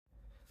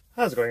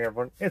How's it going,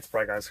 everyone? It's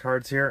Briguys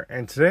Cards here,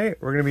 and today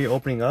we're going to be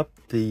opening up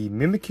the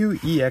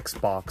Mimikyu EX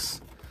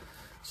box.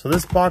 So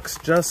this box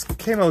just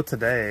came out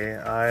today.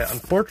 I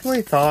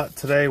unfortunately thought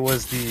today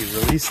was the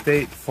release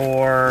date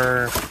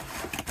for,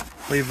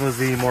 I believe it was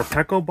the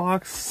Morpeko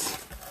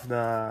box. I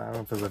don't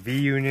know if it was a V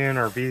Union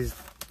or V.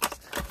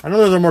 I know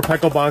there's a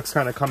Morpeko box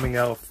kind of coming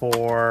out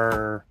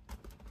for.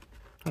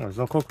 Oh, there's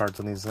no code cards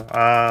on these.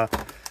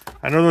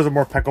 I know there's a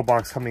Morpeko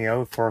box coming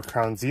out for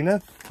Crown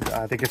Zenith.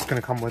 I think it's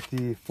going to come with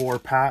the four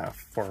cards.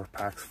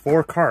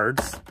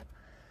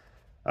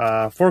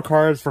 4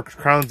 cards for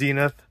Crown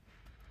Zenith.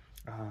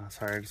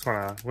 Sorry,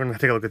 we're going to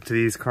take a look at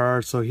these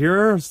cards. So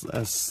here's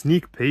a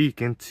sneak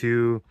peek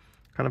into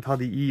kind of how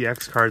the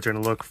EX cards are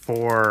going to look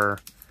for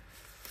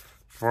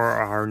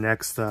our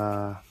next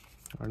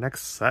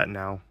set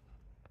now.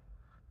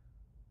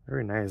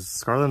 Very nice.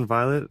 Scarlet and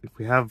Violet.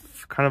 We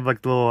have kind of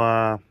like the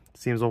little,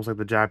 seems almost like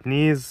the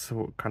Japanese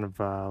kind of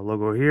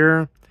logo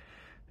here.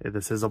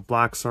 This is a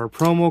Black Star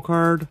promo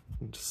card.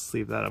 Just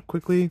sleeve that up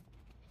quickly.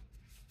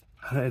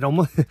 It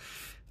almost,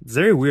 it's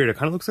very weird. It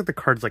kind of looks like the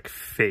card's like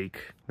fake.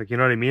 Like, you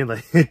know what I mean?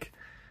 Like,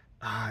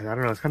 I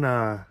don't know. It's kind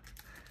of,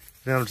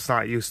 I'm just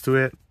not used to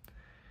it.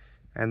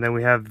 And then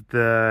we have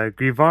the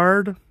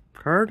Grivard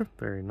card.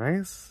 Very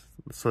nice.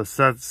 So the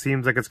set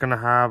seems like it's going to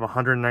have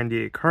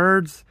 198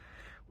 cards.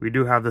 We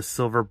do have the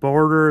silver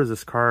border.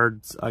 This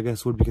card, I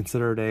guess, would be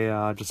considered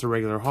a just a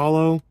regular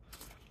holo.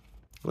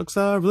 Looks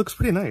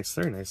pretty nice.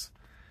 Very nice.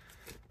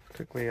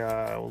 Quickly,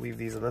 we'll leave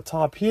these at the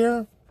top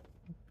here.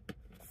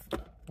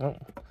 Oh.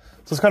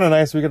 So it's kind of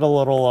nice. We get a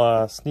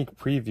little sneak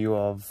preview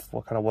of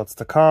what's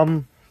to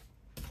come.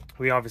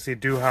 We obviously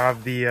do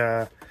have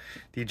the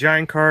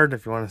giant card.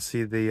 If you want to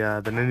see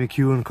the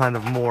Mimikyu and kind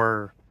of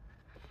more.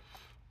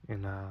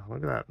 And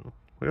look at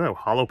that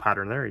holo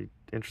pattern there.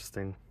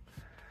 Interesting.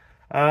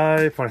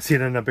 If you want to see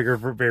it in a bigger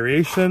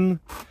variation.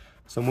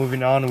 So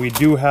moving on, we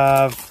do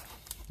have,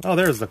 oh,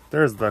 there's the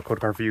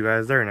code card for you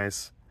guys. Very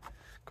nice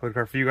code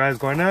card for you guys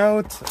going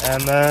out.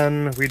 And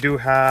then we do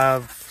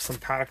have some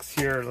packs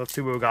here. Let's see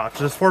what we got.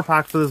 So there's 4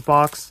 packs for this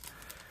box.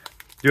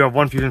 You do have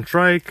 1 Fusion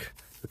Strike,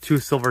 2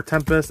 Silver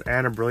Tempest,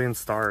 and a Brilliant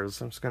Stars.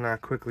 I'm just gonna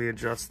quickly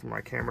adjust my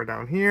camera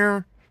down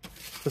here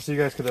just so you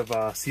guys could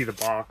have see the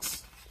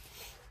box.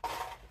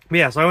 But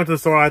yeah, so I went to the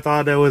store. I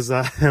thought it was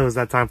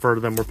that time for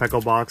the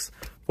Morpeko box.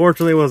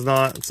 Fortunately, it was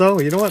not. So,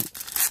 you know what?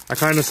 I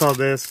kind of saw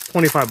this.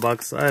 25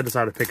 bucks. I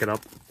decided to pick it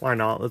up. Why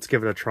not? Let's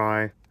give it a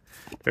try.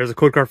 There's a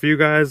code card for you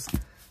guys.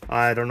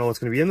 I don't know what's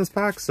going to be in this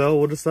pack, so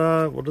we'll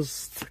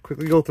just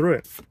quickly go through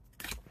it.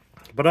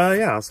 But,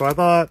 yeah. So, I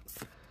thought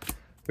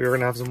we were going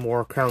to have some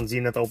more Crown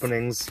Zenith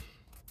openings.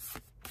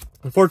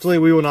 Unfortunately,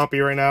 we will not be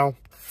right now.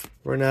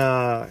 We're going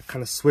to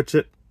kind of switch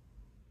it.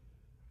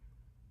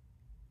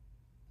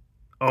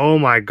 Oh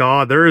my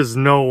god, there is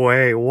no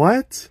way.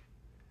 What?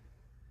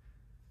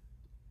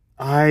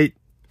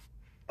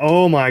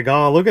 Oh my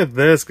god, look at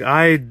this.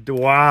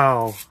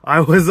 Wow. I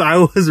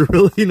was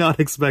really not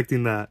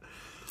expecting that.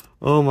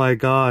 Oh my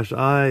gosh,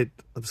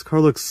 this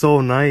card looks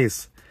so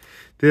nice.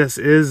 This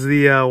is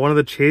the one of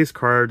the chase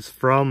cards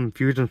from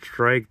Fusion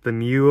Strike, the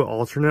Mew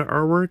alternate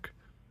artwork.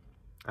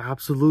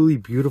 Absolutely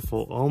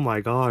beautiful. Oh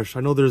my gosh.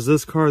 I know there's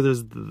this card,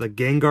 there's the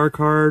Gengar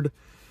card,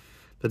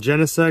 the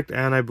Genesect,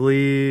 and I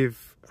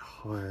believe,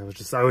 oh, I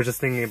was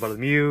just thinking about the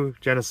Mew,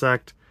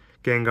 Genesect,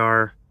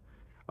 Gengar.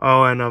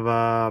 Oh, and of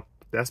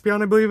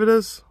Espeon, I believe it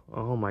is.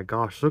 Oh my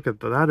gosh, look at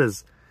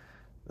that!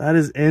 That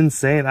is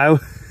insane. I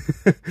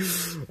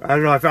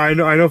don't know. I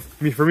know.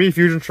 For me,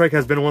 Fusion Strike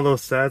has been one of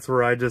those sets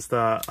where I just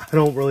I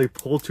don't really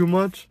pull too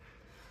much,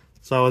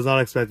 so I was not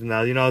expecting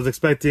that. You know, I was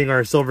expecting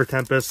our Silver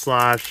Tempest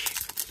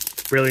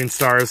 / Brilliant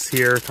Stars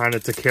here kind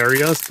of to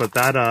carry us, but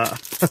that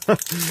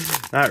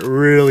that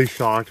really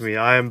shocked me.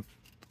 I'm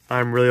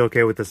really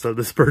okay with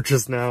this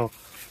purchase now.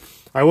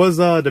 I was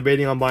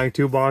debating on buying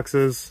 2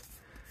 boxes.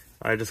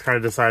 I just kind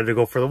of decided to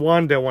go for the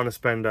one. Didn't want to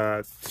spend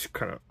I'm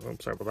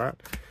sorry about that.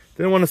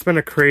 Didn't want to spend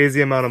a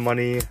crazy amount of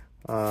money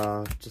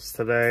just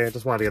today. I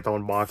just wanted to get the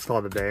one box, call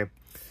it a day.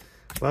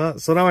 Well,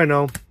 so now I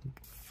know.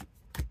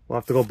 We'll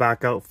have to go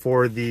back out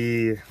for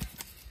the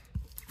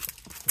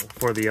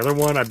other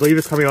one. I believe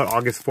it's coming out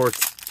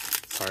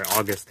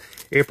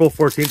April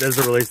 14th is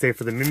the release date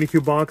for the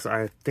Mimikyu box.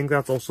 I think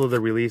that's also the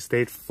release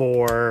date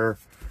for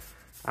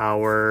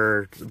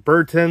our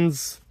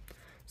Birdtons.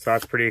 So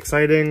that's pretty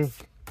exciting.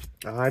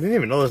 I didn't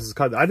even know this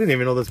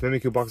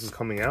Mimikyu box is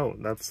coming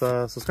out. That's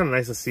so it's kind of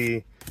nice to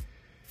see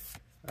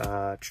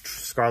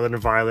Scarlet and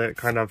Violet,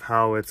 kind of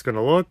how it's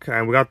gonna look.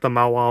 And we got the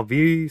Mawile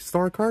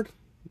V-Star card.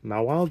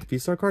 Mawile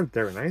V-Star card,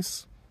 very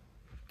nice.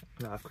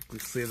 Now I'll quickly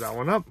sleeve that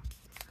one up.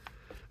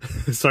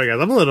 Sorry guys,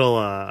 I'm a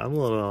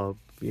little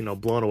you know,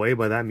 blown away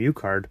by that Mew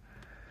card.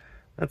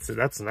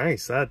 That's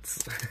nice.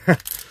 That's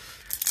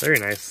very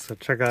nice. So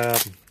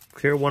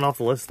clear one off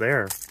the list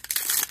there.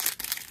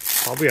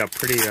 Probably a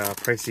pretty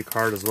pricey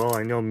card as well.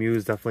 I know Mew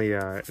is definitely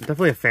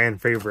a fan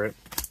favorite,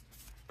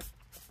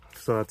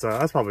 so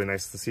that's probably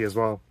nice to see as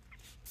well.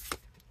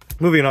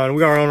 Moving on,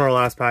 we are on our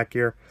last pack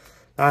here.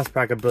 Last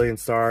pack of Billion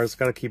Stars.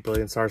 Gotta keep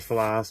Billion Stars for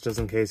last, just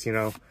in case, you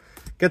know.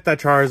 Get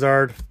that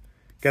Charizard.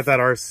 Get that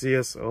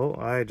Arceus. Oh,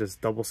 I just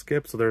double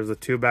skipped. So there's a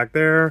 2 back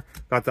there.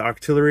 Got the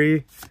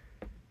Artillery.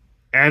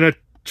 And a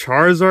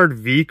Charizard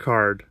V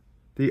card.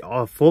 The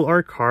full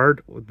art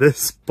card.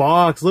 This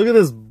box. Look at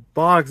this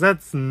box.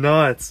 That's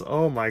nuts.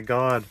 Oh my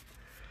god.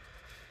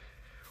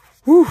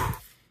 Whew.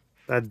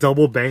 That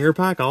double banger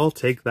pack. I'll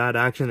take that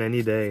action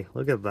any day.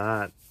 Look at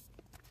that.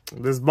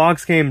 This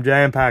box came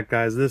jam-packed,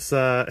 guys. This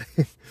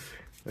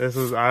this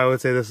is, I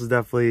would say this is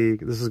definitely,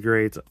 this is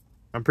great.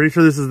 I'm pretty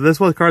sure this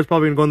one card's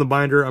probably gonna go in the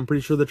binder. I'm pretty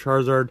sure the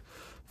Charizard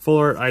full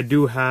art I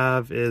do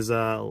have is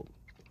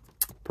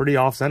pretty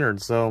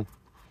off-centered, so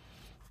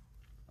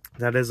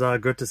that is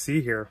good to see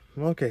here.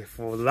 Okay,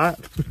 for that,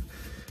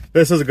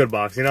 this is a good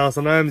box. You know,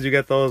 sometimes you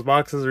get those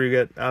boxes where you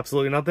get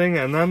absolutely nothing,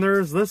 and then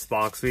there's this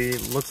box.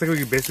 Looks like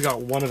we basically got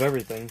one of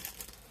everything.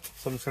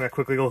 So I'm just gonna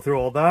quickly go through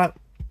all that.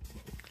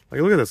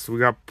 Like, look at this. We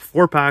got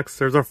 4 packs.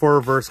 There's our 4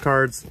 reverse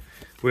cards.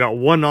 We got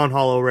 1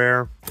 non-holo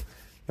rare.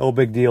 No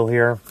big deal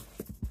here.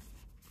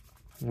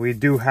 We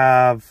do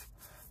have,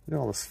 look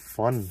at all this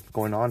fun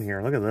going on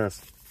here. Look at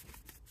this.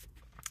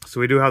 So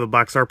we do have the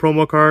Black Star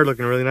promo card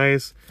looking really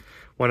nice.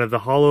 One of the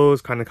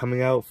holos kind of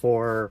coming out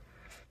for,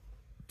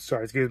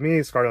 sorry, excuse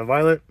me, Scarlet and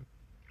Violet.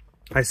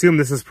 I assume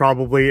this is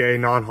probably a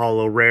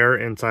non-holo rare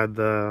inside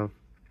the,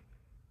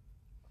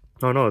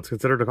 oh no, it's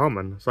considered a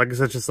common. So I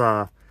guess it's just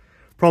a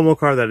promo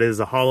card that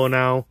is a holo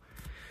now.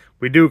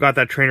 We do got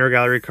that Trainer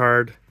Gallery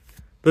card.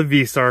 The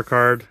V-Star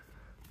card.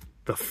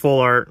 The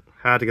full art.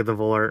 Had to get the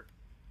full art.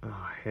 Oh,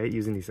 I hate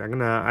using these. I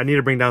need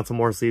to bring down some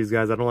more sleeves,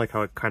 guys. I don't like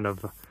how it kind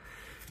of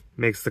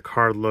makes the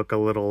card look a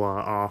little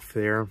off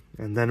there.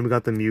 And then we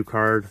got the Mew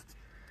card.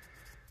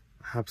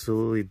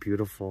 Absolutely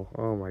beautiful.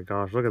 Oh my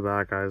gosh, look at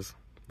that, guys.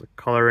 The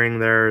coloring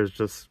there is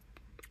just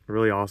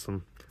really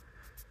awesome.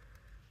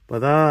 But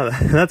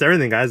that's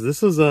everything, guys.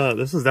 This is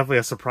definitely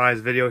a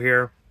surprise video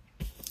here.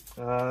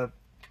 I'll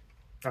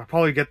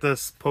probably get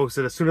this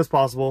posted as soon as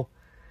possible.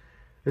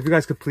 If you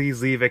guys could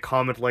please leave a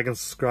comment, like, and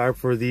subscribe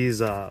for these,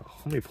 how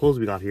many pulls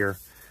we got here?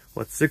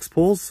 What, 6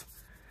 pulls?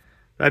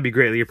 That'd be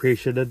greatly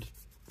appreciated.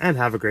 And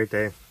have a great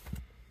day.